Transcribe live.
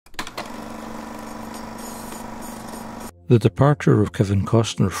The departure of Kevin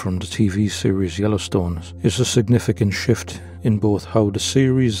Costner from the TV series Yellowstone is a significant shift in both how the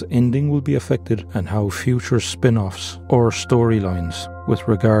series ending will be affected and how future spin-offs or storylines with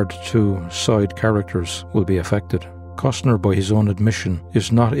regard to side characters will be affected. Costner, by his own admission,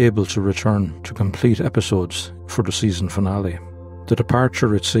 is not able to return to complete episodes for the season finale. The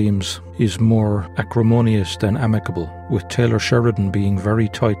departure, it seems, is more acrimonious than amicable, with Taylor Sheridan being very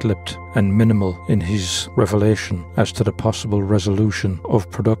tight-lipped and minimal in his revelation as to the possible resolution of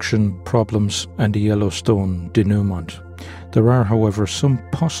production problems and the Yellowstone denouement. There are, however, some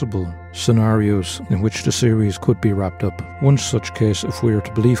possible scenarios in which the series could be wrapped up. One such case, if we are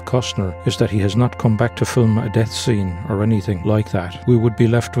to believe Costner, is that he has not come back to film a death scene or anything like that. We would be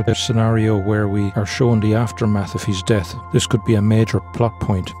left with a scenario where we are shown the aftermath of his death. This could be a major plot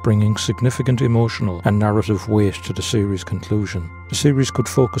point, bringing significant emotional and narrative weight to the series' conclusion. The series could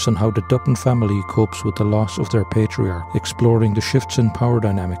focus on how the Dutton family copes with the loss of their patriarch, exploring the shifts in power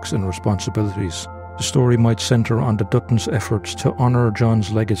dynamics and responsibilities. The story might centre on the Duttons' efforts to honour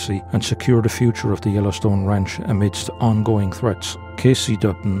John's legacy and secure the future of the Yellowstone Ranch amidst ongoing threats. Casey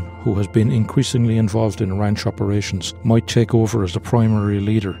Dutton, who has been increasingly involved in ranch operations, might take over as the primary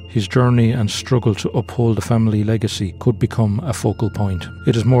leader. His journey and struggle to uphold the family legacy could become a focal point.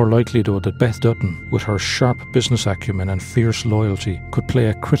 It is more likely, though, that Beth Dutton, with her sharp business acumen and fierce loyalty, could play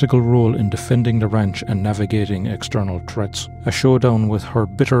a critical role in defending the ranch and navigating external threats. A showdown with her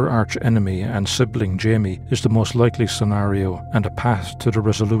bitter arch-enemy and sibling Jamie is the most likely scenario and a path to the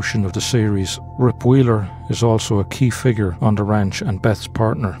resolution of the series. Rip Wheeler is also a key figure on the ranch and Beth's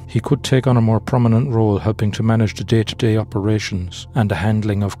partner. He could take on a more prominent role, helping to manage the day-to-day operations and the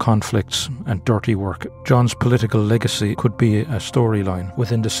handling of conflicts and dirty work. John's political legacy could be a storyline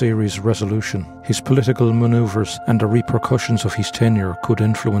within the series' resolution. His political manoeuvres and the repercussions of his tenure could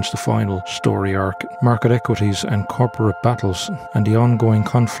influence the final story arc. Market equities and corporate battles and the ongoing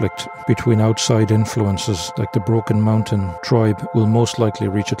conflict between outside influences like the Broken Mountain tribe will most likely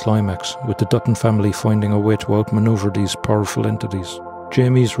reach a climax, with the Dutton family finding a way to outmaneuver these powerful entities.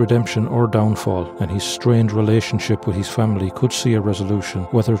 Jamie's redemption or downfall and his strained relationship with his family could see a resolution,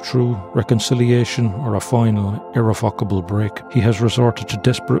 whether through reconciliation or a final, irrevocable break. He has resorted to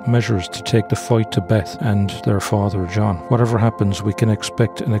desperate measures to take the fight to Beth and their father, John. Whatever happens, we can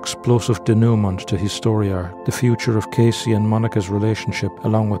expect an explosive denouement to his story arc. The future of Casey and Monica's relationship,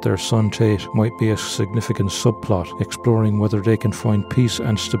 along with their son Tate, might be a significant subplot, exploring whether they can find peace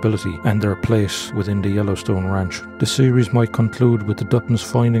and stability and their place within the Yellowstone Ranch. The series might conclude with the Duttons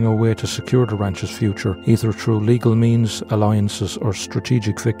finding a way to secure the ranch's future, either through legal means, alliances, or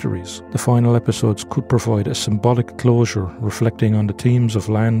strategic victories. The final episodes could provide a symbolic closure reflecting on the themes of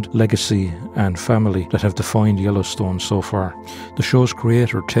land, legacy, and family that have defined Yellowstone so far. The show's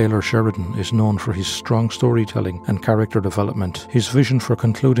creator, Taylor Sheridan, is known for his strong storytelling and character development. His vision for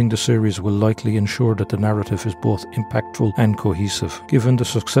concluding the series will likely ensure that the narrative is both impactful and cohesive. Given the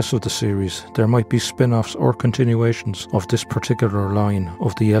success of the series, there might be spin-offs or continuations of this particular line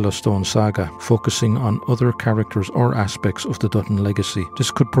of the Yellowstone saga, focusing on other characters or aspects of the Dutton legacy.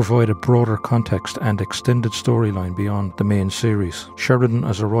 This could provide a broader context and extended storyline beyond the main series. Sheridan,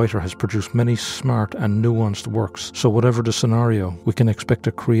 as a writer, has produced many smart and nuanced works, so whatever the scenario, we can expect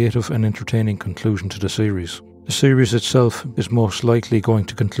a creative and entertaining conclusion to the series. The series itself is most likely going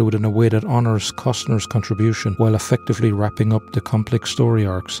to conclude in a way that honours Costner's contribution while effectively wrapping up the complex story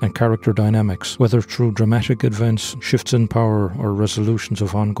arcs and character dynamics, whether through dramatic events, shifts in power, or resolutions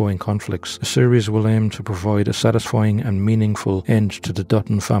of ongoing conflicts. The series will aim to provide a satisfying and meaningful end to the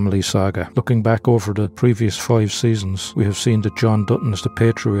Dutton family saga. Looking back over the previous 5 seasons, we have seen that John Dutton as the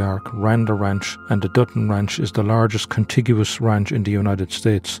patriarch ran the ranch, and the Dutton Ranch is the largest contiguous ranch in the United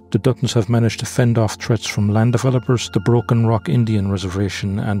States. The Duttons have managed to fend off threats from land developers, the Broken Rock Indian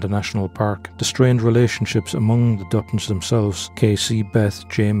Reservation, and the National Park. The strained relationships among the Duttons themselves, Casey, Beth,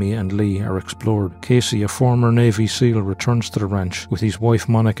 Jamie, and Lee, are explored. Casey, a former Navy SEAL, returns to the ranch with his wife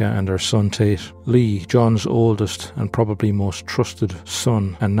Monica and their son Tate. Lee, John's oldest and probably most trusted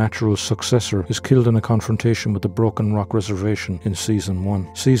son and natural successor, is killed in a confrontation with the Broken Rock Reservation in Season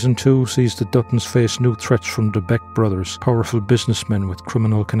 1. Season 2 sees the Duttons face new threats from the Beck brothers, powerful businessmen with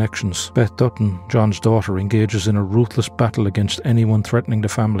criminal connections. Beth Dutton, John's daughter, engages in a ruthless battle against anyone threatening the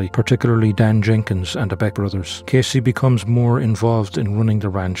family, particularly Dan Jenkins and the Beck brothers. Casey becomes more involved in running the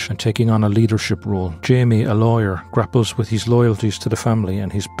ranch and taking on a leadership role. Jamie, a lawyer, grapples with his loyalties to the family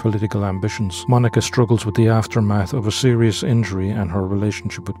and his political ambitions. Monica struggles with the aftermath of a serious injury and her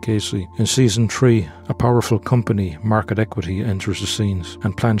relationship with Casey. In Season 3, a powerful company, Market Equity, enters the scenes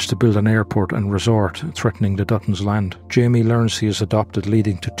and plans to build an airport and resort threatening the Duttons' land. Jamie learns he is adopted,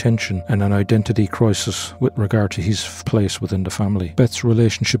 leading to tension and an identity crisis with with regard to his place within the family. Beth's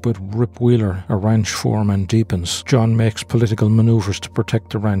relationship with Rip Wheeler, a ranch foreman, deepens. John makes political maneuvers to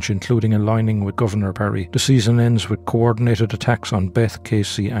protect the ranch, including aligning with Governor Perry. The season ends with coordinated attacks on Beth,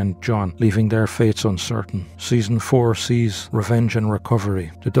 Casey and John, leaving their fates uncertain. Season 4 sees revenge and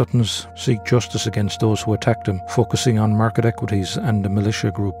recovery. The Duttons seek justice against those who attacked them, focusing on market equities and the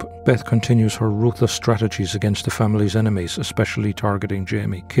militia group. Beth continues her ruthless strategies against the family's enemies, especially targeting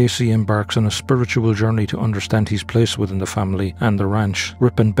Jamie. Casey embarks on a spiritual journey to understand his place within the family and the ranch.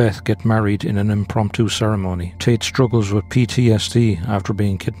 Rip and Beth get married in an impromptu ceremony. Tate struggles with PTSD after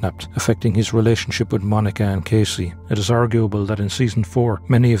being kidnapped, affecting his relationship with Monica and Casey. It is arguable that in Season 4,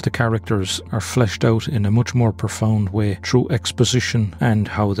 many of the characters are fleshed out in a much more profound way through exposition and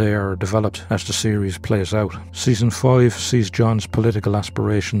how they are developed as the series plays out. Season 5 sees John's political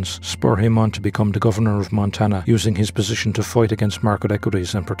aspirations spur him on to become the governor of Montana, using his position to fight against market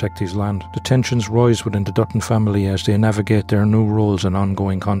equities and protect his land. The tensions rise within the Dutton family as they navigate their new roles and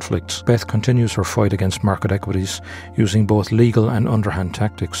ongoing conflicts. Beth continues her fight against market equities, using both legal and underhand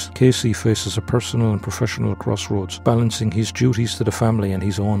tactics. Casey faces a personal and professional crossroads, balancing his duties to the family and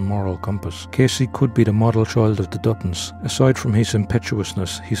his own moral compass. Casey could be the model child of the Duttons. Aside from his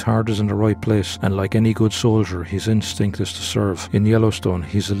impetuousness, his heart is in the right place, and like any good soldier, his instinct is to serve. In Yellowstone,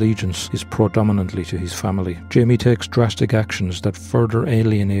 his allegiance is predominantly to his family. Jamie takes drastic actions that further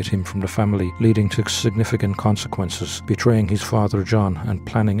alienate him from the family, leading to significant consequences, betraying his father John and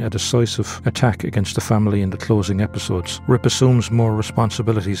planning a decisive attack against the family in the closing episodes. Rip assumes more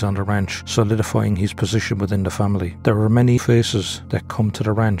responsibilities on the ranch, solidifying his position within the family. There are many faces that come to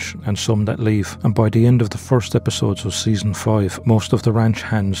the ranch and some that leave, and by the end of the first episodes of Season 5, most of the ranch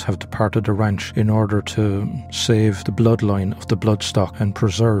hands have departed the ranch in order to save the bloodline of the bloodstock and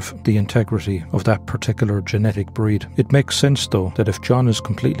preserve the integrity of that particular genetic breed. It makes sense though that if John is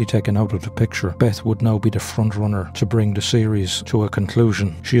completely taken out of the picture, Beth would now be the front runner to bring the series to a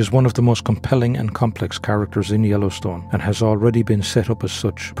conclusion. She is one of the most compelling and complex characters in Yellowstone and has already been set up as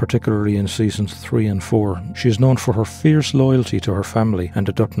such, particularly in Seasons 3 and 4. She is known for her fierce loyalty to her family and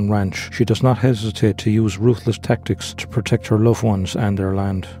the Dutton ranch. She does not hesitate to use ruthless tactics to protect her loved ones and their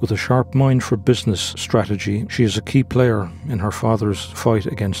land. With a sharp mind for business strategy, she is a key player in her father's fight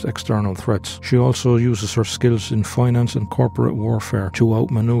against external threats. She also uses her skills in finance and corporate warfare to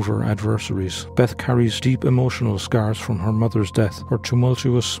outmaneuver adversaries. Beth carries deep emotional scars from her mother's death, her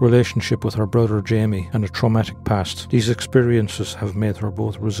tumultuous relationship with her brother Jamie, and a traumatic past. These experiences have made her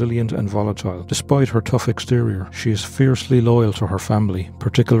both resilient and volatile. Despite her tough exterior, she is fiercely loyal to her family,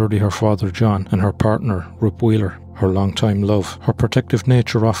 particularly her father John and her partner Rip Wheeler, her longtime love. Her protective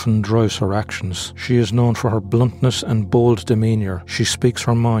nature often drives her actions. She is known for her bluntness and bold demeanour. She speaks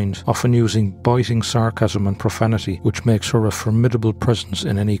her mind, often using biting sarcasm and profanity, which makes her a formidable presence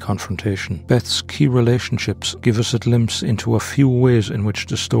in any confrontation. Beth's key relationships give us a glimpse into a few ways in which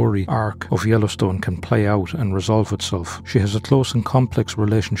the story arc of Yellowstone can play out and resolve itself. She has a close and complex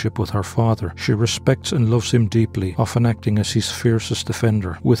relationship with her father. She respects and loves him deeply, often acting as his fiercest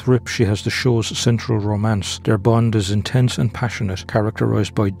defender. With Rip, she has the show's central romance. Their bond is intense and passionate,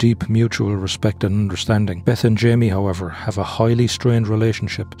 characterized by deep mutual respect and understanding. Beth and Jamie, however, have a highly strained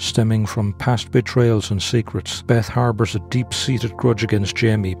relationship stemming from past betrayals and secrets. Beth harbors a deep-seated grudge against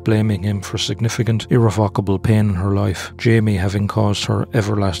Jamie, blaming him for significant, irrevocable pain in her life, Jamie having caused her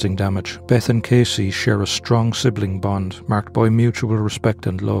everlasting damage. Beth and Casey share a strong sibling bond, marked by mutual respect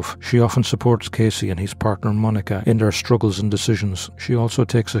and love. She often supports Casey and his partner Monica in their struggles and decisions. She also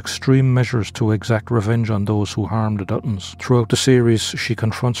takes extreme measures to exact revenge on those who harm the Duttons. Throughout the series, she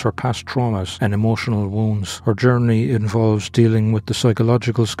confronts her past traumas and emotional wounds. Her journey involves dealing with the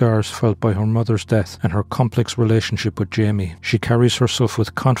psychological scars felt by her mother's death and her complex relationship with Jamie. She carries herself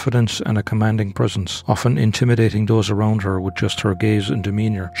with confidence and a commanding presence, often intimidating those around her with just her gaze and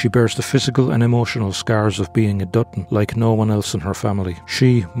demeanour. She bears the physical and emotional scars of being a Dutton, like no one else in her family.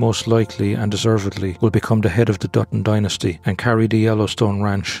 She, most likely and deservedly, will become the head of the Dutton dynasty and carry the Yellowstone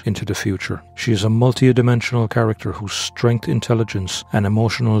Ranch into the future. She is a multi-dimensional character whose strength, intelligence and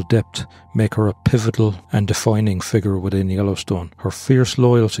emotional depth make her a pivotal and defining figure within Yellowstone. Her fierce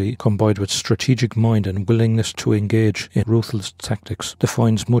loyalty, combined with strategic mind and willingness to engage in ruthless tactics,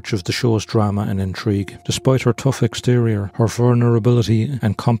 defines much of the show's drama and intrigue. Despite her tough exterior, her vulnerability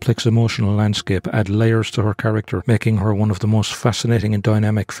and complex emotional landscape add layers to her character, making her one of the most fascinating and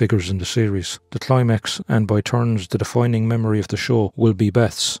dynamic figures in the series. The climax, and by turns the defining memory of the show, will be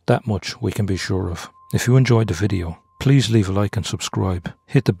Beth's. That much we can be sure of. If you enjoyed the video, please leave a like and subscribe.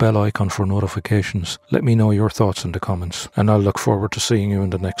 Hit the bell icon for notifications. Let me know your thoughts in the comments, and I'll look forward to seeing you in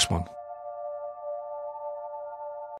the next one.